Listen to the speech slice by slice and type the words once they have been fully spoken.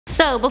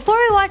So before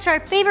we watch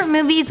our favorite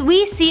movies,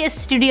 we see a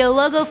studio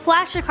logo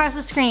flash across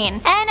the screen,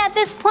 and at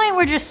this point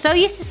we're just so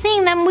used to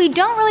seeing them we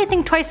don't really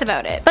think twice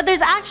about it. But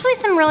there's actually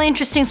some really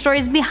interesting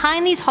stories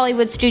behind these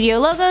Hollywood studio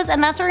logos,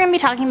 and that's what we're going to be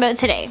talking about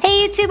today.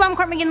 Hey YouTube, I'm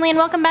Court McGinley and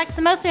welcome back to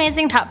the most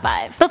amazing top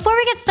 5. Before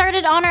we get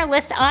started on our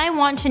list, I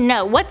want to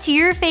know, what's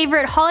your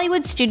favorite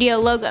Hollywood studio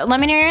logo?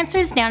 Let me know your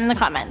answers down in the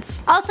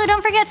comments. Also,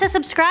 don't forget to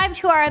subscribe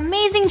to our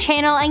amazing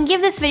channel and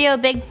give this video a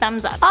big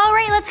thumbs up.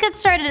 Alright, let's get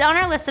started on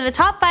our list of the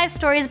top 5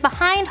 stories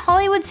behind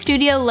Hollywood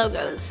studio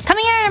logos.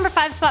 Coming in at our number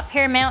 5 spot,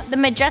 Paramount, the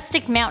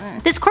Majestic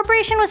Mountain. This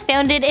corporation was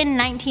founded in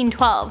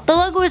 1912. The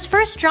logo was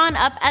first drawn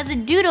up as a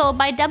doodle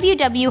by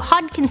W.W.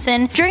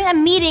 Hodgkinson during a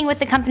meeting with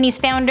the company's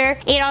founder,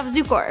 Adolf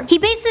Zukor. He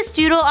based this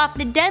doodle off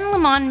the Den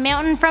Lemon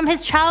Mountain from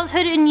his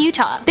childhood in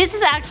Utah. This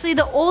is actually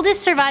the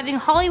oldest surviving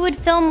Hollywood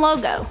film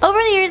logo. Over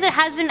the years it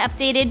has been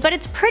updated, but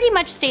it's pretty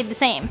much stayed the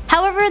same.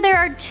 However, there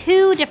are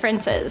two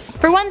differences.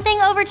 For one thing,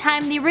 over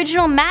time the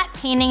original matte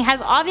painting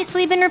has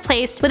obviously been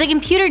replaced with a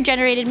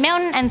computer-generated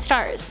mountain and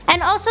stars.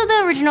 And also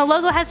the original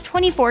logo has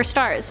 24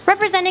 stars,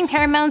 representing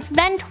Paramount's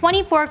then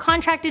 24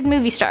 contracted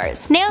movie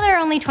stars. Now there are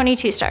only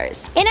 22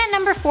 stars. In at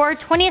number 4,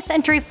 20th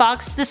Century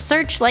Fox, the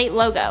Searchlight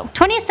logo.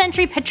 20th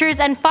Century Pictures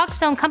and Fox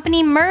Film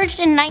Company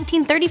merged in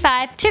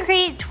 1935 to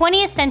create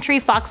 20th Century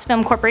Fox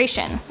Film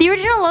Corporation. The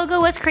original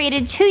logo was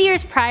created 2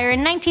 years prior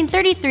in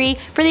 1933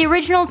 for the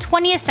original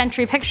 20th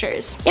Century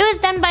Pictures. It was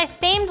done by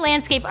famed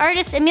landscape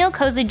artist Emil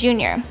Koza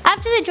Jr.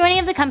 After the joining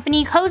of the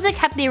company, Koza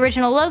kept the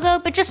original logo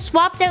but just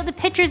swapped out the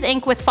Pictures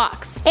ink with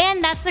Fox.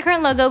 And that's the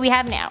current logo we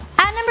have now.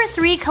 At number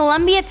 3,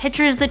 Columbia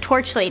Pictures, the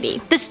Torch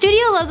Lady. The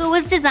studio logo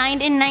was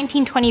designed in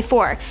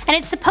 1924, and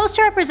it's supposed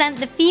to represent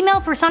the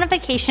female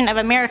personification of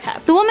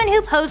America. The woman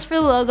who posed for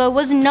the logo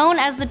was known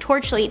as the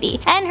Torch Lady,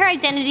 and her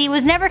identity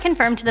was never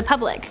confirmed to the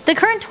public. The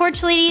current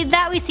Torch Lady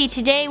that we see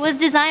today was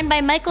designed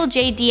by Michael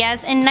J.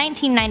 Diaz in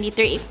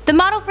 1993. The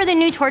model for the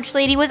new Torch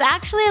Lady was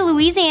actually a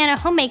Louisiana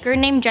homemaker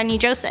named Jenny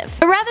Joseph.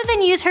 But rather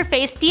than use her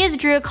face, Diaz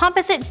drew a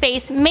composite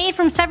face made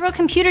from several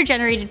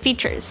computer-generated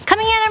features.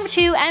 Coming in at number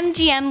 2,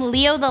 MGM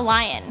Leo the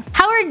Lion.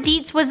 Howard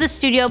Dietz was the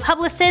studio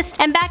publicist,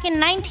 and back in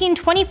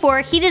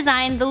 1924 he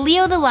designed the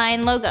Leo the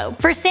Lion logo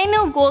for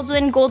Samuel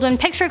Goldwyn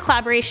Picture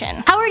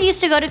collaboration. Howard used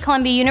to go to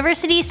Columbia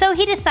University, so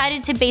he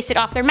decided to base it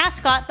off their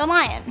mascot, the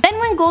lion. Then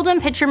when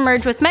Goldwyn Picture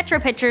merged with Metro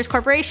Pictures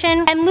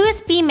Corporation and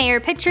Louis B. Mayer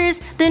Pictures,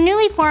 the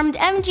newly formed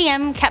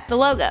MGM kept the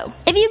logo.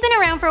 If you've been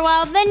around for a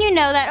while, then you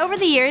know that over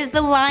the years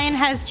the lion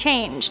has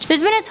changed.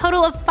 There's been a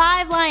total of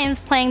 5 lions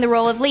playing the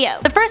role of Leo.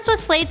 The first was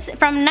Slate's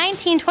from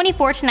 1924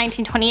 to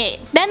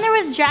 1928. Then there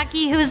was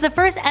Jackie, who was the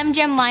first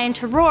MGM lion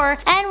to roar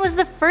and was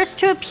the first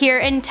to appear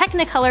in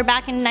Technicolor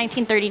back in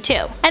 1932.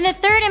 And the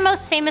third and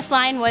most famous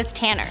lion was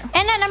Tanner.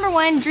 And at number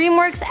 1,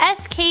 DreamWorks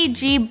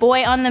SKG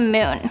Boy on the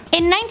Moon.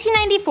 In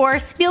 1994,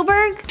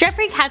 Spielberg,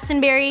 Jeffrey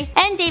Katzenberry,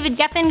 and David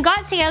Geffen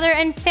got together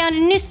and found a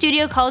new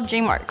studio called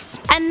DreamWorks.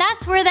 And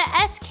that's where the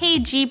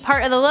SKG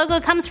part of the logo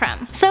comes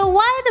from. So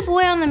why the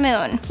boy on the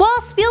moon?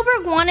 Well,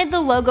 Spielberg wanted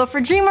the logo for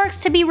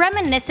DreamWorks to be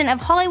reminiscent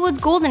of Hollywood's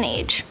golden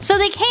age. So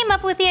they came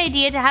up with the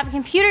idea to have a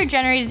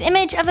computer-generated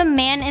image of a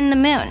man in the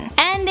moon,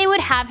 and they would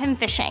have him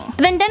fishing.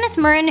 Then Dennis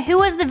Muren, who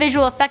was the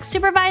visual effects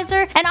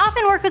supervisor and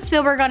often worked with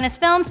Spielberg on his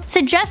films,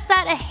 suggests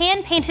that a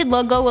hand-painted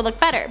logo will look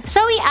better.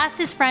 So he asked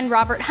his friend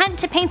Robert Hunt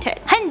to paint it.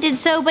 Hunt did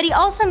so, but he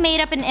also made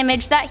up an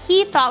image that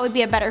he thought would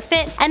be a better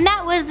fit, and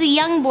that was the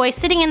young boy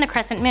sitting in the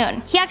crescent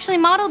moon. He actually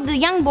modeled the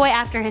young boy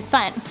after his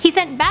son. He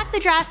sent back the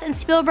drafts and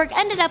Spielberg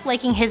ended up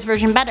liking his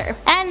version better.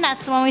 And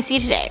that's the one we see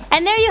today.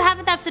 And there you have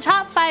it, that's the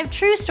top 5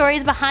 true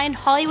stories behind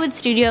Hollywood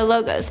studio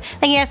logos.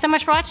 Thank you guys so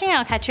much for watching, and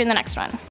I'll catch you in the next one.